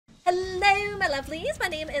Hello, my lovelies. My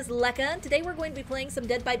name is Lecka, and today we're going to be playing some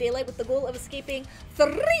Dead by Daylight with the goal of escaping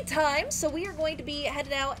 3 times. So we are going to be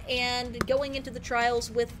headed out and going into the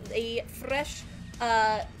trials with a fresh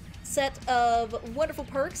set of wonderful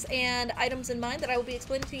perks and items in mind that I will be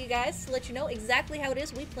explaining to you guys to let you know exactly how it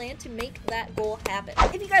is we plan to make that goal happen.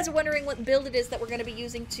 If you guys are wondering what build it is that we're going to be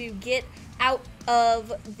using to get out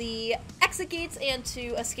of the exit gates and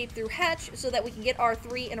to escape through hatch so that we can get our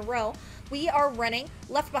 3 in a row, we are running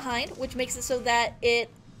Left Behind, which makes it so that it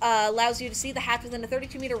allows you to see the hatch within a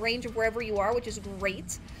 32-meter range of wherever you are, which is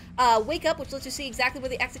great. Wake Up, which lets you see exactly where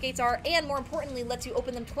the exit gates are, and more importantly, lets you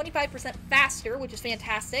open them 25% faster, which is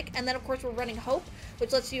fantastic. And then, of course, we're running Hope,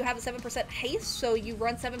 which lets you have a 7% haste, so you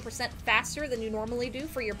run 7% faster than you normally do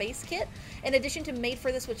for your base kit. In addition to Made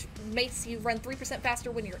for This, which makes you run 3%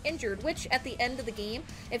 faster when you're injured, which at the end of the game,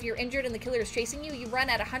 if you're injured and the killer is chasing you, you run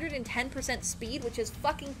at 110% speed, which is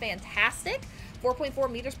fucking fantastic.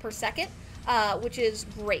 4.4 meters per second, which is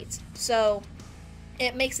great. So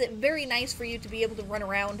it makes it very nice for you to be able to run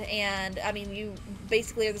around, and I mean, you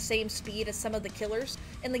basically are the same speed as some of the killers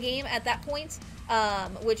in the game at that point,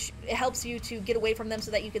 which helps you to get away from them so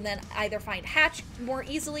that you can then either find hatch more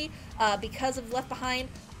easily because of Left Behind,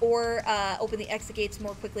 or open the exit gates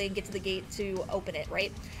more quickly and get to the gate to open it,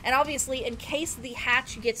 right? And obviously, in case the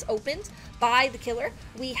hatch gets opened by the killer,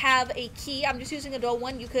 we have a key. I'm just using a dull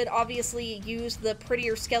one. You could obviously use the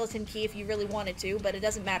prettier skeleton key if you really wanted to, but it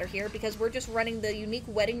doesn't matter here because we're just running the unique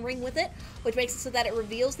wedding ring with it, which makes it so that it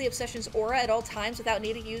reveals the Obsession's aura at all times without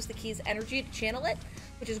needing to use the key's energy to channel it,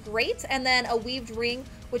 which is great. And then a weaved ring,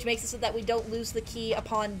 which makes it so that we don't lose the key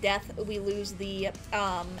upon death, we lose the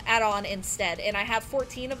add-on instead. And I have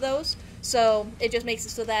 14 of those, so it just makes it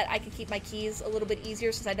so that I can keep my keys a little bit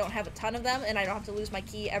easier since I don't have a ton of them, and I don't have to lose my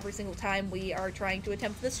key every single time we are trying to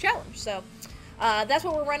attempt this challenge. So that's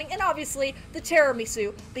what we're running. And obviously the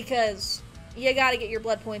tiramisu, because you gotta get your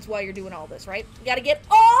blood points while you're doing all this, right? You gotta get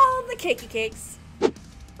all the cakes.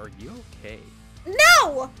 Are you okay? No!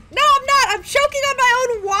 No, I'm not! I'm choking on my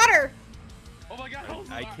own water! Oh my god,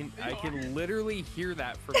 I can literally hear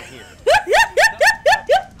that from here.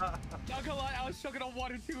 Not gonna lie, I was choking on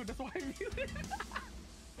water too, that's why I muted.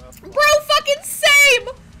 Bro, fucking same!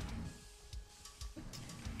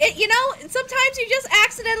 You know, sometimes you just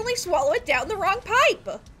accidentally swallow it down the wrong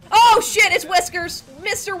pipe. Oh shit, it's Whiskers!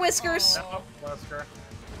 Mr. Whiskers! Oh, Whisker.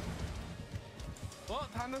 Well,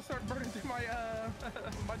 time to start burning through my,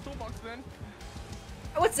 my toolbox then.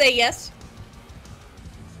 I would say yes.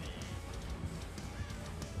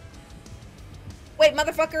 Wait,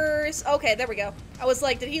 motherfuckers. Okay, there we go. I was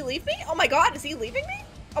like, did he leave me? Oh my god, is he leaving me?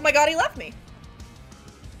 Oh my god, he left me.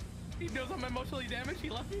 He knows I'm emotionally damaged. He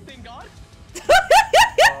left me, thank god.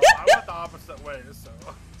 I went the opposite way, so.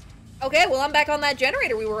 Okay, well, I'm back on that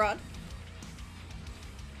generator we were on.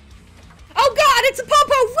 Oh god, it's a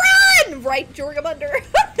Popo! Run! Right, Jorgamunder.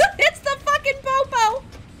 It's the fucking Popo!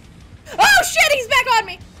 Oh shit, he's back on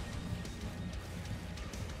me!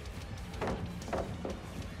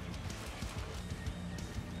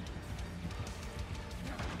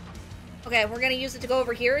 Okay, we're gonna use it to go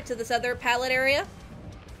over here to this other pallet area.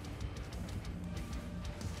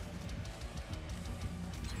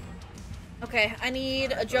 Okay, I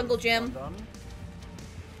need a jungle gem.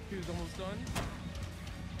 He was almost done.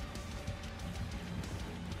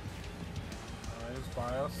 He's by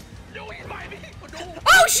us. No, he's by me! No.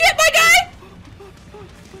 Oh shit, my guy!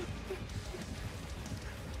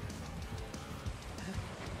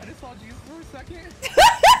 I just saw Jesus for a second.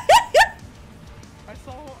 I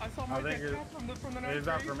saw my deck from the He's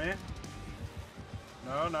after me.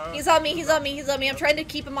 No. He's on me, he's on me, he's on me. I'm trying to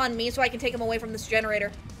keep him on me so I can take him away from this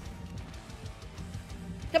generator.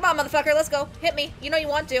 Come on, motherfucker, let's go. Hit me. You know you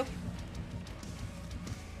want to.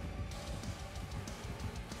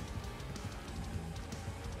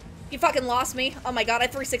 You fucking lost me. Oh my god, I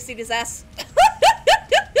 360'd his ass.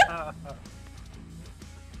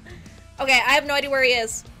 Okay, I have no idea where he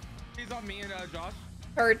is. He's on me and Josh.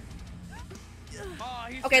 Heard. Oh,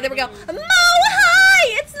 okay, there we go. Mo,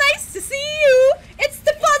 hi! It's nice to see you! It's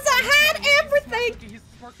the buzz I had everything! He's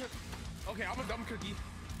a smart cookie. Okay, I'm a dumb cookie.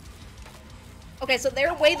 Okay, so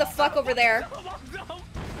they're way the fuck over there. I'm dumb.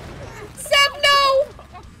 Seb, no!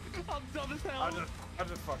 I'm dumb as hell. I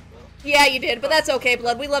just fucked up. Yeah, you did, but that's okay,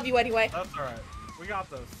 Blood. We love you anyway. That's alright. We got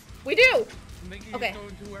this. We do! Okay. Go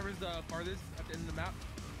into whoever's farthest at the end of the map.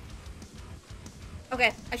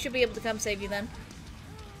 Okay, I should be able to come save you then.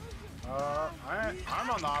 I'm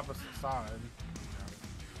on the opposite side.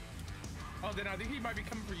 Oh, then I think he might be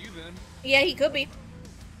coming for you then. Yeah, he could be.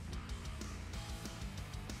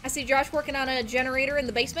 I see Josh working on a generator in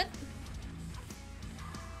the basement.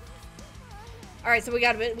 Alright, so we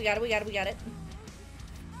got it, we got it.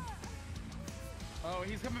 Oh,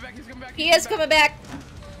 he's coming back, he's coming back. He is coming back.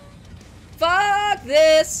 Fuck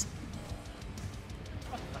this.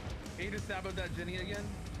 He just stabbed at that Jenny again.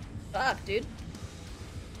 Fuck, dude.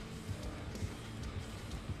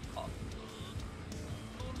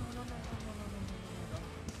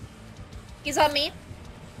 He's on me.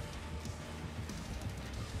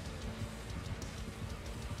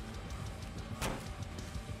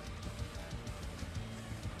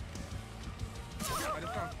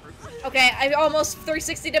 Okay, I almost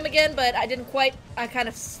 360'd him again, but I didn't quite. I kind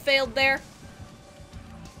of failed there.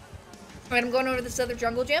 Alright, I'm going over to this other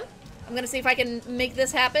jungle gym. I'm gonna see if I can make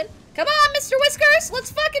this happen. Come on, Mr. Whiskers!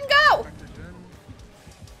 Let's fucking go!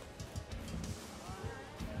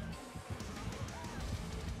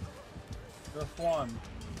 Just one.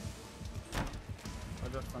 I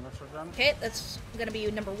just finished with them. Okay, that's gonna be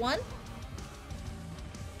number 1.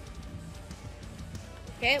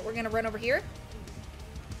 Okay, we're gonna run over here.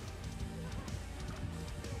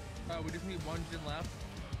 We just need one Jin left.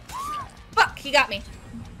 Fuck, he got me.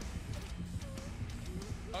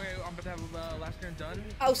 Okay, I'm about to have last turn done.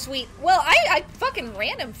 Oh, sweet. Well, I fucking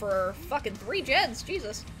ran him for fucking 3 gens.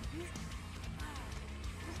 Jesus.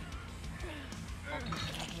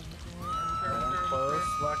 Close,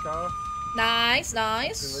 Lecka. Nice, She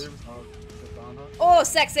nice. leaves. I'll get on her. Oh,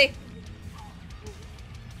 sexy.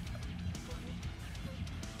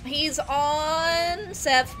 He's on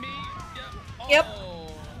Sev. Me? Yeah. Yep. Oh.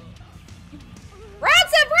 Run,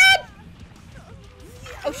 Sev, run!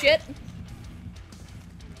 Oh, shit.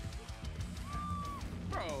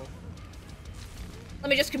 Bro. Let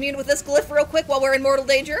me just commune with this glyph real quick while we're in mortal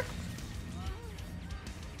danger.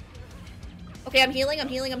 Okay, I'm healing, I'm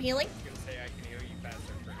healing, I'm healing. I was gonna say I can heal you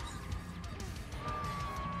faster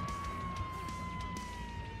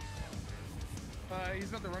first. He's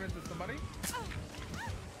about to run into somebody.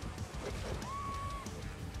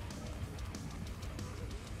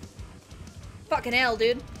 Fucking hell,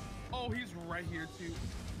 dude. Oh, he's right here too.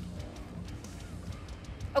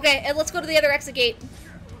 Okay, and let's go to the other exit gate.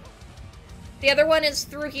 The other one is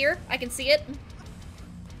through here. I can see it.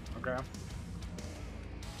 Okay.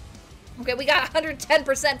 Okay, we got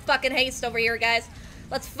 110% fucking haste over here, guys.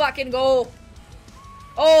 Let's fucking go.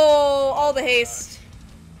 Oh, all the haste.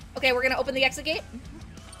 Okay, we're gonna open the exit gate.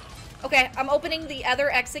 Okay, I'm opening the other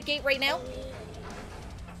exit gate right now.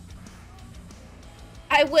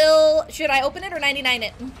 I will... Should I open it or 99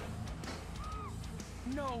 it?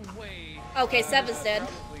 No way. Okay, Sev is dead.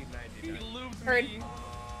 Probably He 99. looped Heard. me.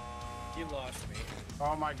 You lost me.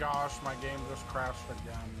 Oh my gosh, my game just crashed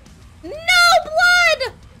again. No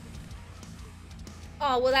blood!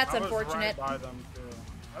 Oh, well, that's I was unfortunate. right by them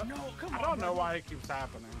too. No, come I on. don't know why it keeps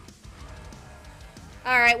happening.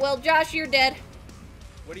 Alright, well, Josh, you're dead.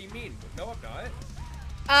 What do you mean? No, I'm not.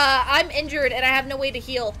 I'm injured and I have no way to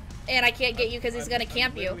heal. And I can't get you because he's gonna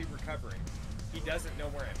camp you. I'm literally recovering. He doesn't know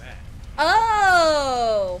where I'm at.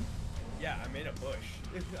 Oh! Yeah, I'm in a bush.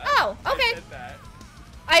 Oh, I okay. said that.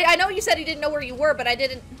 I know you said he didn't know where you were, but I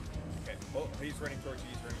didn't... Okay. Oh, he's running towards you.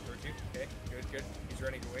 He's running towards you. Okay. Good, good. He's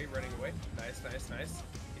running away. Running away. Nice, nice, nice.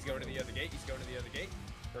 He's going to the other gate. He's going to the other gate.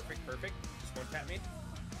 Perfect, perfect. Just one tap me.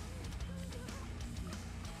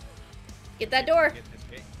 Get that door. Get this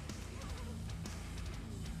gate.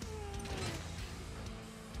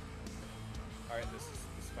 Alright, this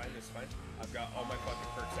is fine, this is fine. I've got all my fucking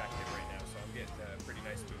perks active right now, so I'm getting a pretty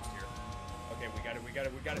nice boost here. Okay, we got it, we got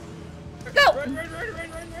it, we got it. Go! Run, run, run,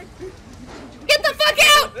 run, run, run! Get the fuck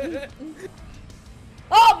out!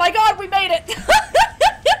 Oh my god, we made it!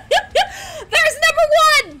 There's number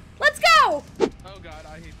 1! Let's go! Oh god,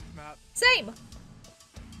 I hate this map. Same.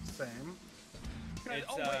 Same. It's,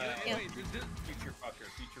 oh wait, Yeah. wait, this, future fucker,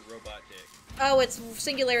 future robot dick. Oh, it's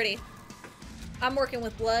singularity. I'm working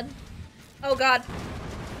with blood. Oh god.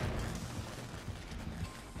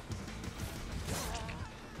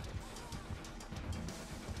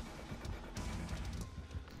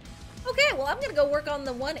 Okay, well I'm gonna go work on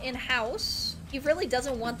the one in-house. He really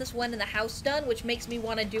doesn't want this one in the house done, which makes me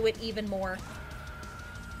want to do it even more.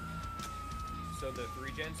 So the 3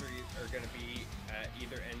 gens are going to be at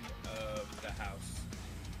either end of the house.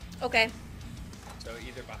 Okay. So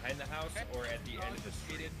either behind the house or at the end of the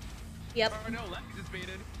street. Yep. oh no, Lecka just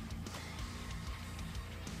baited.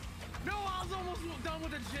 No, I was almost done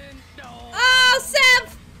with the Jin. No. Oh,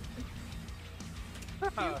 Sev!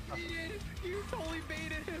 You totally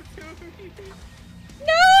baited him too.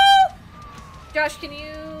 No! Josh, can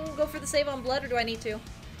you go for the save on blood, or do I need to? 1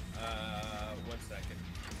 second.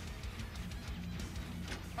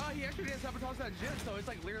 Oh, he actually didn't sabotage that Jin, so it's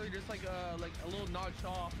like literally just like a little notch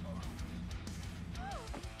off.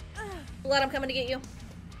 Blood, I'm coming to get you.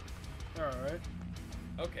 Alright.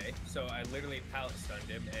 Okay, so I literally pallet stunned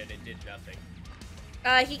him and it did nothing.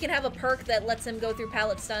 He can have a perk that lets him go through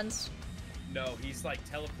pallet stuns. No, he's like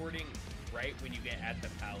teleporting right when you get at the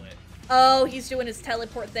pallet. Oh, he's doing his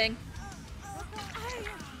teleport thing.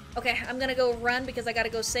 Okay, I'm gonna go run because I gotta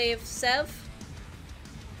go save Sev.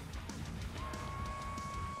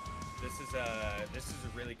 This is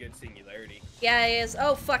a really good singularity. Yeah, he is.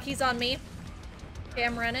 Oh, fuck, he's on me. Okay,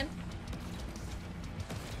 I'm running.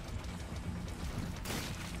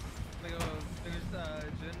 I'm gonna go finish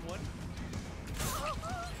Gen 1.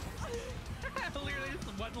 Literally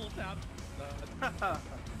just one little tap.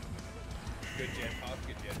 Good gen pop,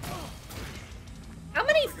 good gen pop. How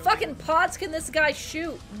many fucking pods can this guy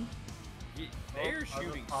shoot? They're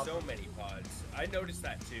shooting so many pods. I noticed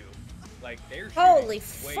that too. Like, they're shooting Holy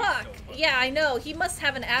way fuck. so much. Yeah, I know. He must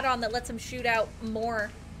have an add-on that lets him shoot out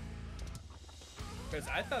more. Because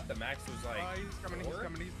I thought the max was like He's coming, he's 4.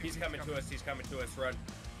 coming, He's coming to us, he's coming to us, run.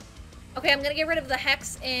 Okay, I'm gonna get rid of the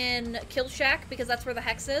Hex in Kill Shack because that's where the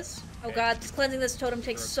Hex is. Oh Okay. god, just cleansing this totem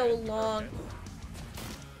takes so long.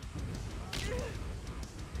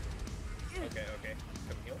 Okay, okay.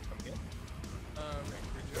 Come heal, come heal.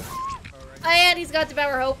 Alright. And he's got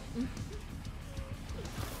Devour Hope.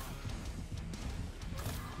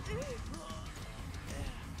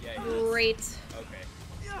 Yeah, he is. Great. Okay.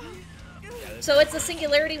 Yeah, this So it's a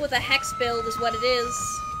Singularity with a Hex build is what it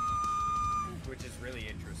is. which is really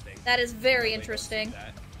interesting. That is very Probably don't interesting. see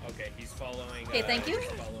that. Okay, he's following. Okay, thank you.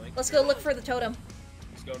 He's following. Let's go look for the totem.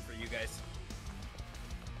 He's going for you guys.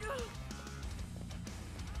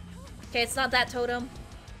 Okay, it's not that totem.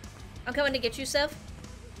 I'm coming to get you, Sev.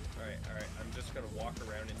 Alright, alright. I'm just gonna walk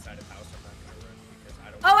around inside of house. I'm not gonna run because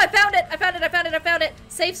I don't. Oh, I found it! I found it! I found it! I found it!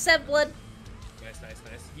 Save Sev, Blood. Nice, nice,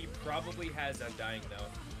 nice. He probably has Undying though.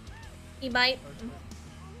 He might.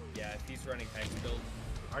 Yeah, if he's running Hex build.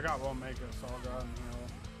 I got one make it, so I'll go ahead and heal.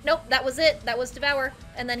 Nope, that was it. That was Devour.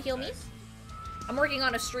 And then heal me. Nice. I'm working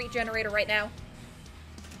on a street generator right now.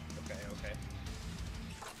 Okay, okay.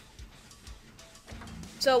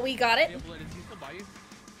 So we got it. Yeah, Blood, is he still by you?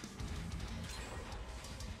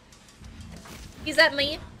 He's at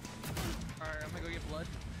me. Alright, I'm gonna go get Blood.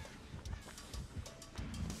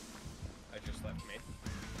 I just left me.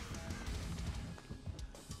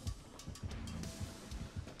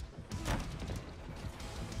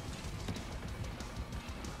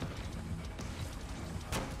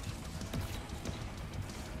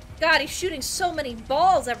 God, he's shooting so many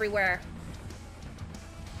balls everywhere.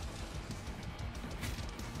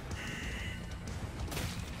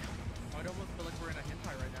 Oh, I'd almost feel like we're in a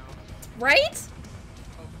hentai right now. Right?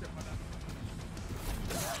 Oh shit, my bad.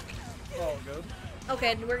 Oh, good.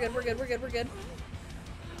 Okay, we're good, we're good, we're good, we're good.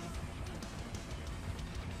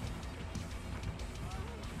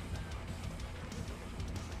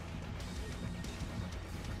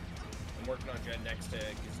 I'm working on Gen next to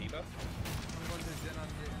Gazebo. I'm going to Gen on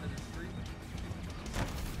the end of the street.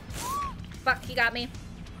 Fuck, he got me.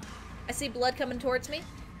 I see blood coming towards me.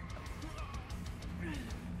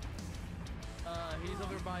 He's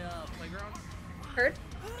over by playground. Heard.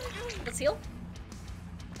 Let's heal.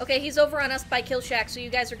 Okay, he's over on us by Kill Shack, so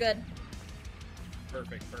you guys are good.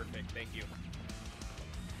 Perfect, perfect. Thank you.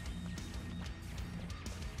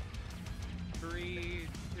 3,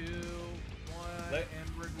 2, 1, Let,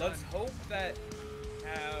 and we're done. let's hope that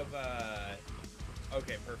have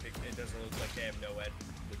okay, perfect. It doesn't look like they have no ed,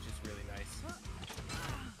 which is really nice.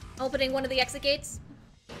 Opening one of the exit gates.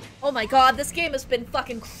 Oh my god, this game has been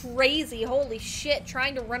fucking crazy. Holy shit,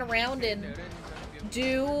 trying to run around and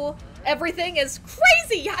do everything is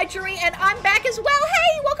crazy. Hi, Jerry, and I'm back as well.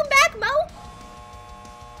 Hey, welcome back, Mo.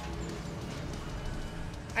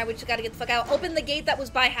 Alright, we just gotta get the fuck out. Open the gate that was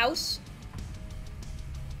by house.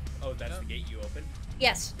 Oh, that's the gate you opened?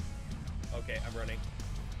 Yes. Okay, I'm running.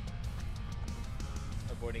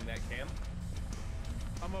 Avoiding that cam.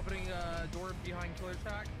 I'm opening a door behind Killer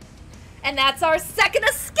Shack. And that's our second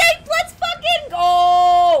escape. Let's fucking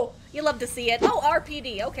go. You love to see it. Oh,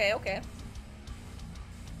 RPD. Okay, okay.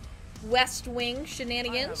 West Wing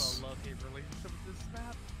shenanigans. I have a love-hate relationship with this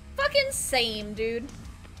map. Fucking same, dude.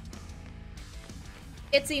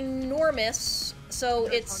 It's enormous, so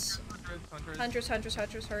it's Hunters. hunters,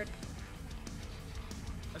 herd.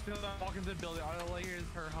 As soon as I walk into the building, all I hear is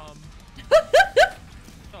her hum.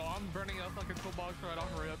 So I'm burning up like a toolbox right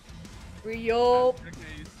off her rip. Yup.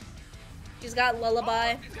 Okay. She's got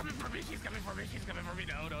lullaby. Oh, she's coming for me, she's coming for me, she's coming for me.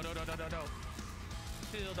 No.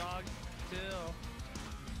 Chill, dog. Chill.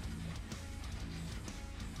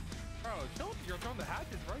 Bro, chill. You're throwing the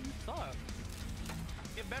hatches, bro. You suck.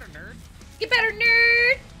 Get better, nerd. Get better,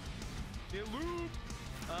 nerd. Get loop.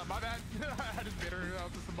 My bad. I just made her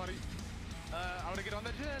out to somebody. I wanna get on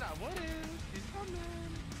the jet. I wouldn't. She's coming.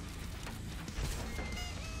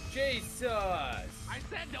 Jesus! I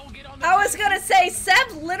said don't get on the I was jet. gonna say,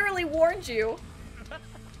 Seb literally warned you.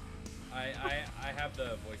 I have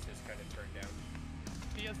the voices kind of turned down.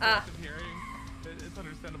 He has selective hearing. It's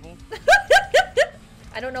understandable.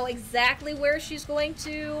 I don't know exactly where she's going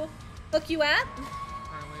to hook you at.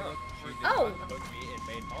 Apparently, She did Oh. not hook me in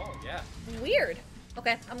main hall, yeah. Weird.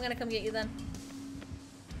 Okay, I'm gonna come get you then.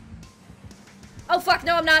 Oh fuck,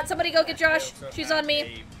 no I'm not. Somebody go get Josh. I also She's have on me.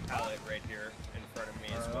 a pallet right here in front of me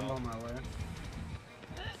as Alright, I'm well. on my way.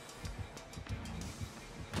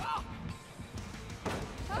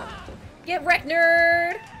 Get wrecked,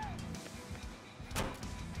 nerd!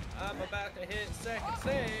 I'm about to hit second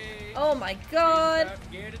save. Oh my god. About to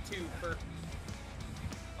get a twofer.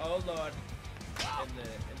 Oh lord.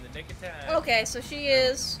 In the nick of time. Okay, so she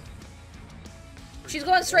is... She's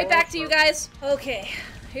going straight back to you guys. Okay,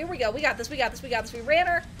 here we go. We got this, we got this, we got this. We ran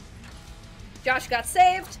her. Josh got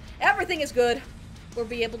saved. Everything is good. We'll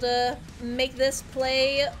be able to make this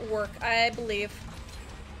play work, I believe.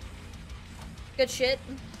 Good shit.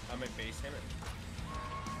 I'm in base him.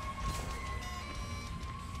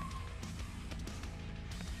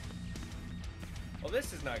 Well,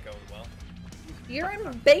 this is not going well. You're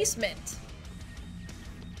in basement.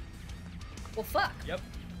 Well, fuck. Yep,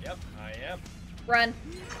 I am. Run.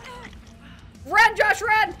 Run, Josh,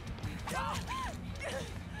 run!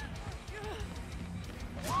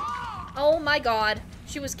 Oh my god.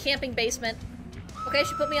 She was camping basement. Okay,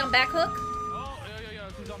 she put me on back hook. Oh, yeah.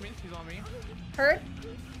 She's on me. She's on me. Heard?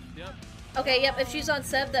 Yep. Okay, yep, if she's on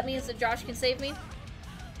Seb, that means that Josh can save me.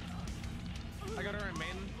 I got her in main.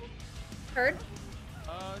 Heard?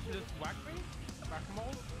 She just whacked me.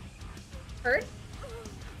 Whack-a-mole. Heard?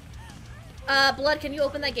 Blood, can you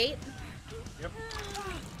open that gate? Yep.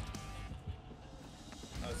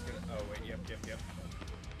 I was gonna. Oh wait, yep.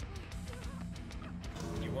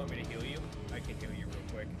 You want me to heal you? I can heal you real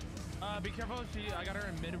quick. Be careful. I got her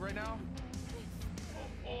in mid right now.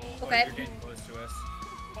 Okay. You're getting close to us.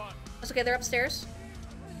 But, That's okay, they're upstairs.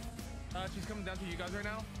 she's coming down to you guys right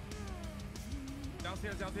now.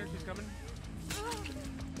 Downstairs, she's coming.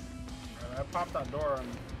 Alright, I popped that door and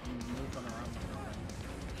I'm moving around.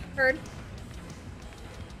 Heard?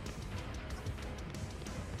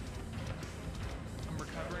 I'm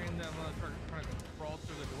recovering. Then I'm gonna start trying to crawl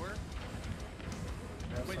through the door.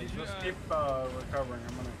 Yeah, Wait, so did you, just keep recovering.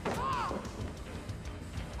 I'm gonna.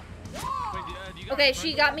 Wait, do you guys Okay, run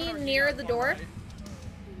she the got door me or do you near guys the want door. right?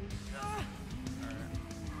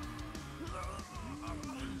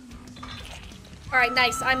 Alright,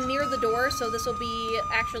 nice. I'm near the door, so this will be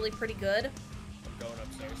actually pretty good. I'm going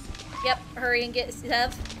upstairs. Yep, hurry and get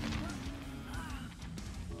Sev.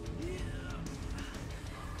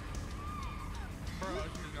 Bro,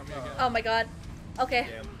 she just got me again. Oh my god. Okay.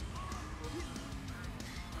 Damn.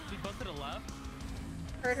 She busted a left.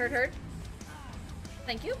 Heard.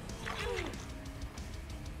 Thank you.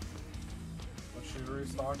 Was she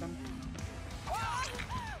restocking?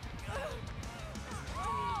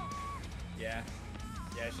 Yeah.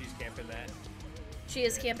 Yeah, she's camping that. She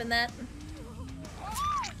is camping that.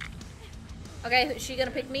 Okay, is she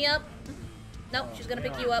gonna pick me up? Nope, she's gonna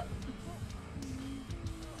pick you up.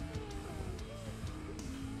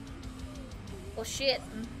 Well, shit.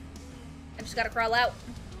 I just gotta crawl out.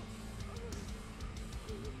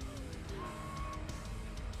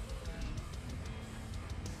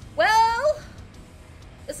 Well,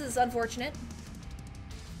 this is unfortunate.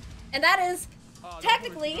 And that is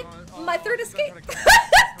technically my third escape.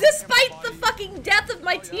 Despite the fucking death of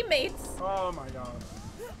my teammates. Oh my god.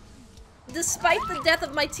 Despite the death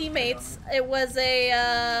of my teammates, it was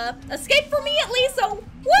a escape for me at least, so woo!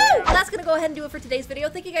 Well, that's gonna go ahead and do it for today's video.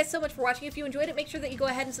 Thank you guys so much for watching. If you enjoyed it, make sure that you go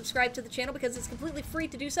ahead and subscribe to the channel because it's completely free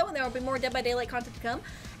to do so, and there will be more Dead by Daylight content to come,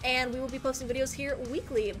 and we will be posting videos here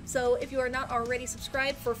weekly. So if you are not already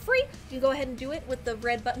subscribed for free, you can go ahead and do it with the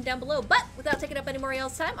red button down below. But without taking up any more of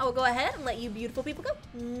y'all's time, I will go ahead and let you beautiful people go.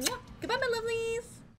 Mwah! Goodbye, my lovelies!